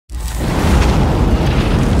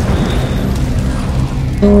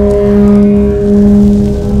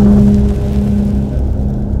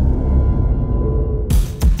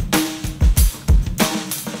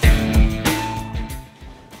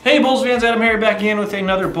back again with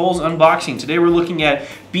another BoLS unboxing. Today we're looking at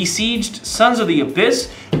BSieged Sons of the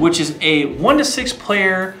Abyss, which is a 1 to 6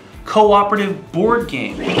 player cooperative board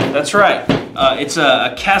game. That's right. It's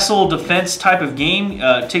a castle defense type of game.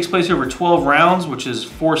 It takes place over 12 rounds, which is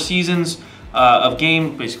 4 seasons of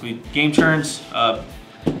game, basically game turns,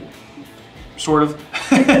 sort of.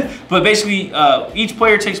 But basically, each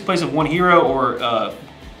player takes place of one hero or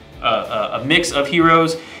a mix of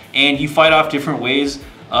heroes, and you fight off different ways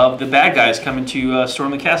of the bad guys coming to storm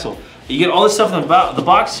the castle. You get all this stuff in the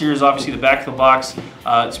box. Here's obviously the back of the box.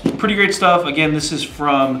 It's pretty great stuff. Again, this is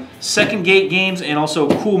from Second Gate Games and also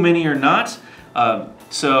Cool Mini or Not.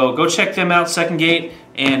 So go check them out, Second Gate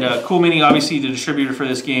and Cool Mini, obviously the distributor for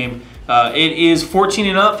this game. It is 14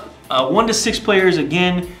 and up, 1 to 6 players.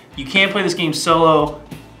 Again, you can play this game solo.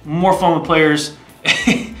 More fun with players,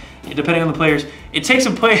 depending on the players. It takes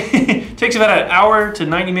takes about an hour to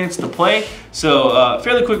 90 minutes to play, so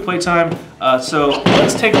fairly quick play time. So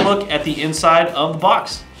let's take a look at the inside of the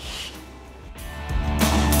box.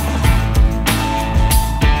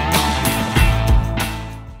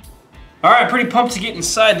 All right, pretty pumped to get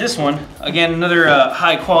inside this one. Again, another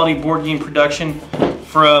high quality board game production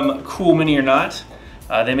from Cool Mini or Not.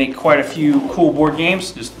 They make quite a few cool board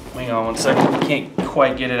games. Just hang on one second, can't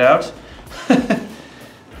quite get it out.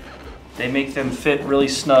 They make them fit really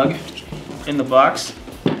snug in the box.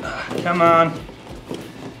 Come on.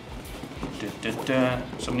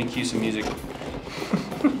 Somebody cue some music.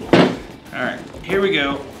 All right, here we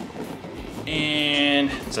go.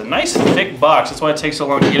 And it's a nice thick box. That's why it takes so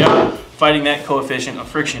long to get out, fighting that coefficient of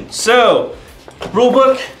friction. So, rule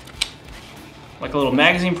book, like a little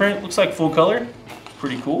magazine print, looks like full color.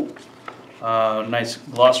 Pretty cool. Nice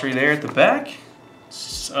glossary there at the back.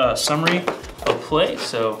 Summary of play.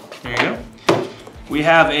 So there you go. We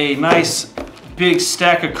have a nice big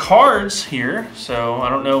stack of cards here. So I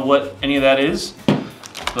don't know what any of that is,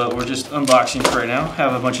 but we're just unboxing for right now.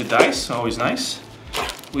 Have a bunch of dice, always nice.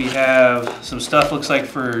 We have some stuff looks like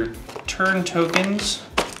for turn tokens,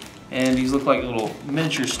 and these look like little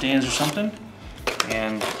miniature stands or something.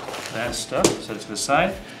 And that stuff, set it to the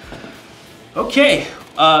side. Okay,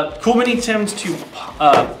 Cool Mini tends to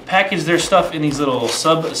package their stuff in these little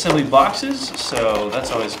sub-assembly boxes, so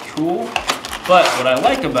that's always cool. But what I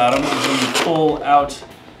like about them is when you pull out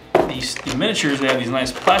the miniatures, they have these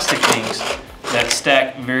nice plastic things that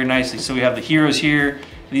stack very nicely. So we have the heroes here.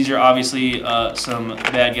 These are obviously some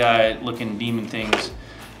bad guy looking demon things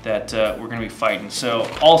that we're gonna be fighting. So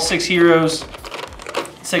all 6 heroes,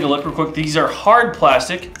 let's take a look real quick. These are hard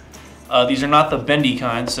plastic. These are not the bendy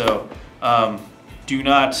kind, so do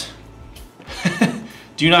not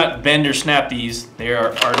do not bend or snap these. They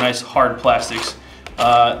are nice hard plastics.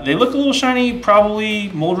 They look a little shiny, probably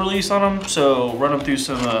mold release on them, so run them through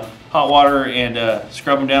some hot water and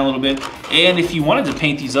scrub them down a little bit. And if you wanted to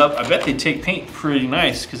paint these up, I bet they'd take paint pretty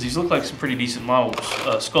nice, because these look like some pretty decent model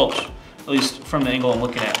sculpts, at least from the angle I'm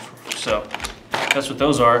looking at. So that's what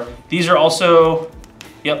those are. These are also,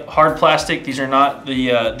 yep, hard plastic. These are not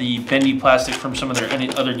the bendy plastic from some of their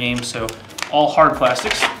other games, so all hard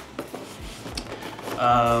plastics.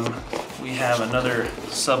 We have another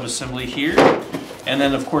sub-assembly here. And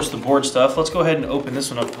then, of course, the board stuff. Let's go ahead and open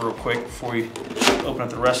this one up real quick before we open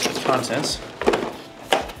up the rest of the contents.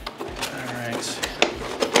 All right.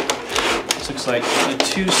 This looks like a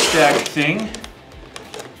 2-stack thing.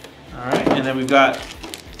 All right, and then we've got,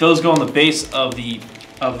 those go on the base of the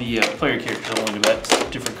player character, only about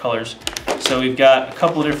different colors. So we've got a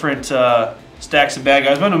couple of different stacks of bad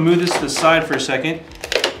guys. I'm going to move this to the side for a second.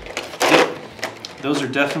 Yep. Those are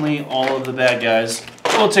definitely all of the bad guys.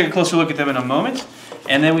 We'll take a closer look at them in a moment.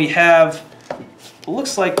 And then we have, it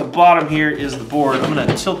looks like the bottom here is the board. I'm going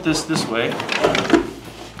to tilt this way.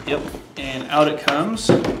 Yep, and out it comes.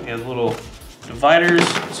 We have little dividers.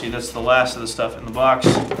 See, that's the last of the stuff in the box.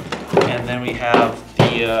 And then we have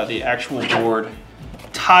the actual board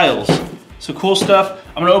tiles. So cool stuff.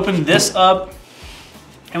 I'm going to open this up,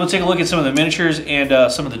 and we'll take a look at some of the miniatures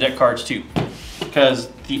and some of the deck cards too, because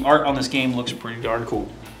the art on this game looks pretty darn cool.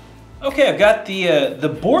 Okay, I've got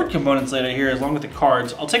the board components laid out here along with the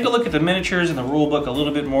cards. I'll take a look at the miniatures and the rule book a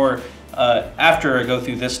little bit more after I go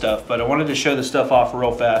through this stuff, but I wanted to show this stuff off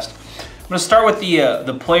real fast. I'm going to start with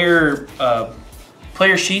the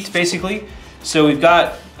player sheets, basically. So we've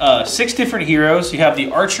got 6 different heroes. You have the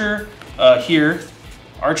archer here,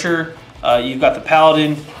 you've got the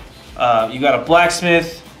paladin, you've got a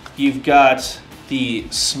blacksmith, you've got the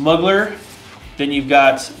smuggler, then you've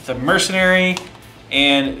got the mercenary,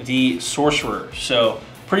 and the sorcerer. So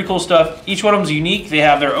pretty cool stuff. Each one of them is unique. They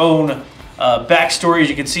have their own backstories.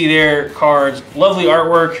 You can see there, cards, lovely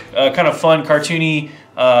artwork, kind of fun, cartoony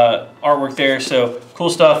artwork there. So cool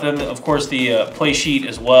stuff. Then of course the play sheet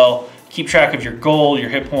as well. Keep track of your gold, your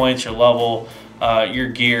hit points, your level, your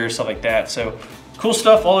gear, stuff like that. So cool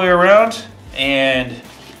stuff all the way around. And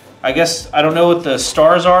I guess I don't know what the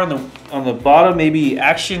stars are on the bottom, maybe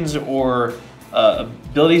actions or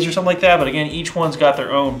abilities or something like that. But again, each one's got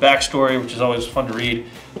their own backstory, which is always fun to read,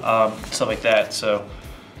 stuff like that. So,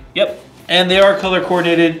 yep. And they are color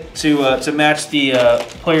coordinated to match the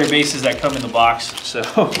player bases that come in the box. So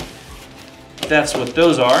that's what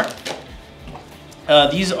those are.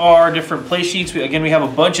 These are different play sheets. Again, we have a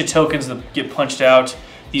bunch of tokens that get punched out.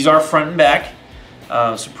 These are front and back.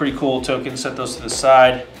 Some pretty cool tokens. Set those to the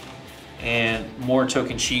side. And more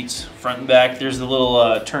token sheets, front and back. There's the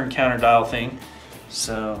little turn counter dial thing.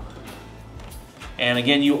 So, and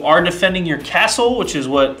again, you are defending your castle, which is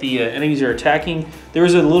what the enemies are attacking.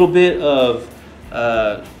 There's a little bit of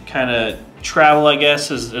kind of travel, I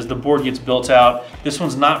guess, as the board gets built out. This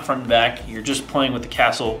one's not front and back. You're just playing with the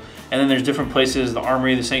castle. And then there's different places, the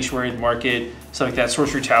armory, the sanctuary, the market, stuff like that,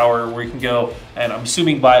 sorcery tower, where you can go, and I'm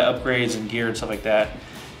assuming buy upgrades and gear and stuff like that.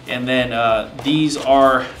 And then these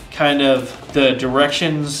are kind of the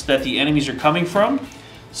directions that the enemies are coming from.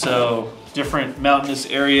 So different mountainous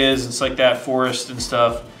areas and stuff like that, forest and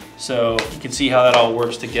stuff. So you can see how that all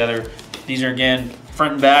works together. These are, again,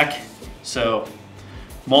 front and back. So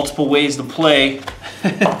multiple ways to play.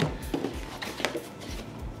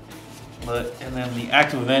 And then the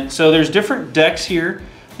active event. So there's different decks here.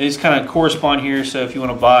 They just kind of correspond here. So if you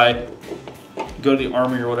want to buy, go to the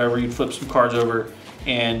armory or whatever, you flip some cards over,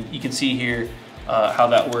 and you can see here how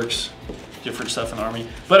that works. Different stuff in the army.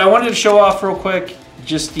 But I wanted to show off real quick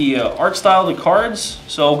just the art style of the cards.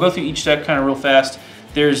 So I'll go through each deck kind of real fast.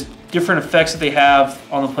 There's different effects that they have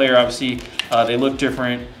on the player, obviously. They look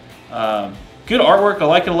different. Good artwork. I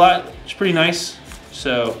like it a lot. It's pretty nice.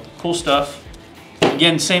 So cool stuff.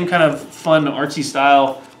 Again, same kind of fun artsy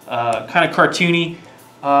style, kind of cartoony,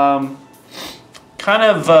 kind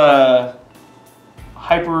of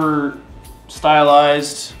hyper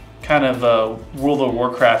stylized, kind of World of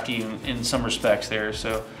Warcrafty in some respects there.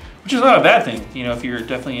 So, which is not a bad thing, you know, if you're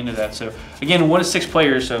definitely into that. So again, 1 to 6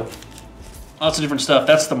 players, so lots of different stuff.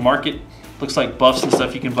 That's the market. Looks like buffs and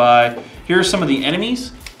stuff you can buy. Here are some of the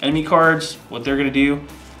enemies, enemy cards, what they're gonna do.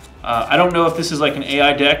 I don't know if this is like an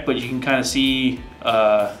AI deck, but you can kind of see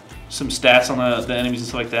some stats on the enemies and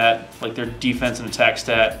stuff like that, like their defense and attack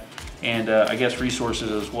stat, and I guess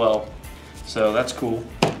resources as well. So that's cool.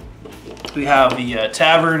 We have the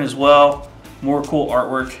tavern as well. More cool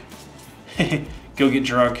artwork. Go get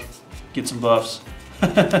drunk, get some buffs.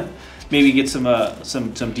 Maybe get some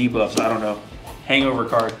debuffs. I don't know. Hangover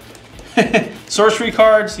card. Sorcery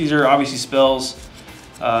cards. These are obviously spells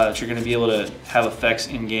that you're going to be able to have effects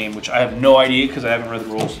in game, which I have no idea because I haven't read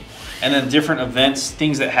the rules. And then different events,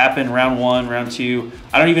 things that happen round 1, round 2.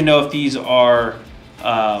 I don't even know if these are,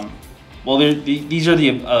 well, these are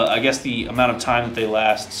the, I guess, the amount of time that they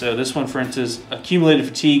last. So this one, for instance, accumulated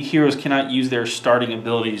fatigue. Heroes cannot use their starting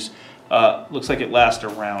abilities. Looks like it lasts a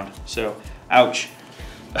round. So, ouch.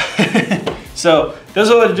 So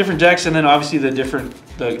those are the different decks, and then obviously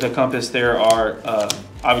the compass. There are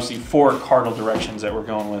obviously 4 cardinal directions that we're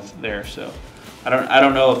going with there. So I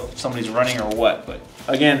don't know if somebody's running or what, but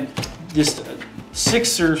again, just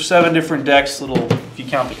 6 or 7 different decks. If you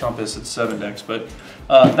count the compass, it's 7 decks. But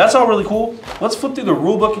that's all really cool. Let's flip through the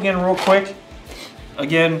rule book again real quick.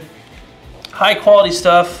 Again, high quality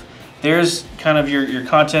stuff. There's kind of your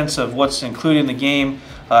contents of what's included in the game,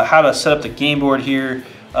 how to set up the game board here,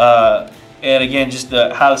 and again, just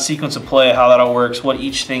how the sequence of play, how that all works, what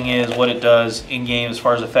each thing is, what it does in game as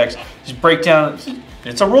far as effects. Just break down.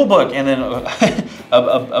 It's a rule book, and then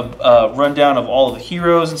a rundown of all of the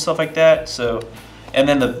heroes and stuff like that. So, and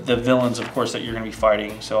then the villains, of course, that you're going to be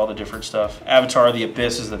fighting. So all the different stuff. Avatar of the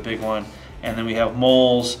Abyss is the big one, and then we have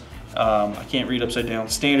moles. I can't read upside down.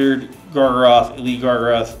 Standard Gargaroth, Elite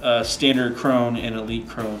Gargaroth, Standard Crone, and Elite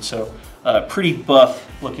Crone. So pretty buff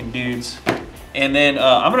looking dudes. And then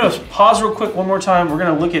I'm going to pause real quick one more time. We're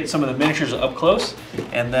going to look at some of the miniatures up close.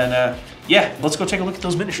 And then, yeah, let's go take a look at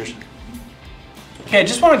those miniatures. Okay, I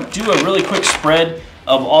just want to do a really quick spread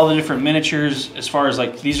of all the different miniatures as far as,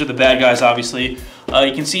 like, these are the bad guys, obviously.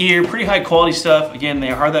 You can see here, pretty high quality stuff. Again,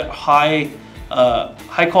 they are that high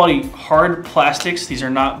quality hard plastics. These are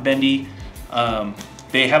not bendy.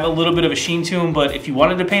 They have a little bit of a sheen to them, but if you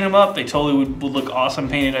wanted to paint them up, they totally would look awesome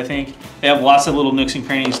painted, I think. They have lots of little nooks and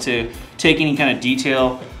crannies to take any kind of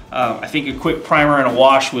detail. I think a quick primer and a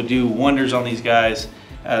wash would do wonders on these guys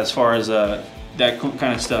as far as that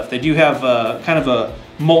kind of stuff. They do have kind of a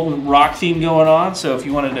molten rock theme going on, so if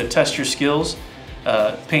you wanted to test your skills,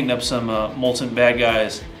 painting up some molten bad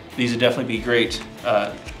guys, these would definitely be great,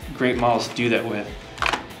 great models to do that with.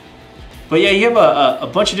 But yeah, you have a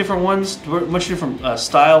bunch of different ones, a bunch of different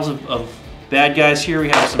styles of bad guys here. We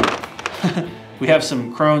have some, we have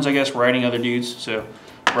some crones, I guess, riding other dudes, so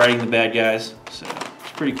riding the bad guys. So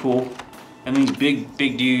it's pretty cool. And these big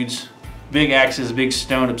dudes, big axes, big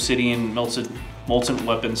stone, obsidian, molten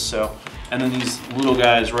weapons. So, and then these little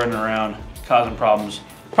guys running around causing problems,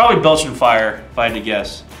 probably belching fire if I had to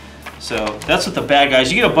guess. So that's what the bad guys.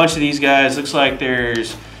 You get a bunch of these guys. Looks like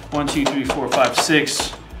there's 1, 2, 3, 4, 5,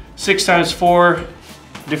 6. 6 times 4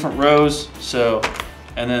 different rows. So,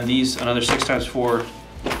 and then these another 6 times 4.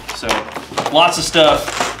 So lots of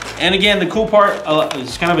stuff. And again, the cool part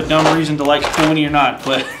is kind of a dumb reason to like Cool Mini or not,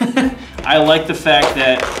 but I like the fact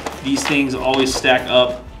that these things always stack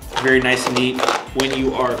up very nice and neat when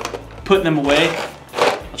you are putting them away.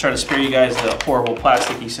 I'll try to spare you guys the horrible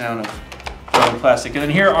plasticky sound of throwing plastic. And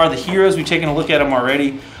then here are the heroes. We've taken a look at them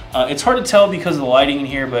already. It's hard to tell because of the lighting in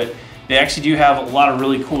here, but they actually do have a lot of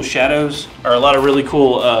really cool shadows, or a lot of really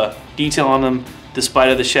cool detail on them despite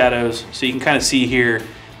of the shadows. So you can kind of see here,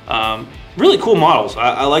 really cool models.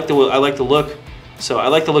 I like the look. So I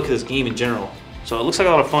like the look of this game in general. So it looks like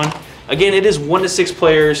a lot of fun. Again, it is 1 to 6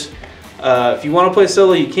 players. If you want to play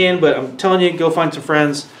solo, you can, but I'm telling you, go find some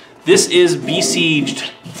friends. This is BSieged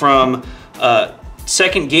from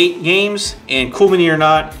Second Gate Games and Cool Mini or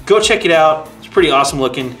not. Go check it out. It's pretty awesome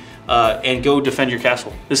looking. And go defend your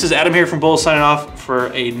castle. This is Adam here from BoLS signing off for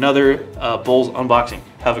another BoLS unboxing.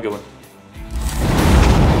 Have a good one.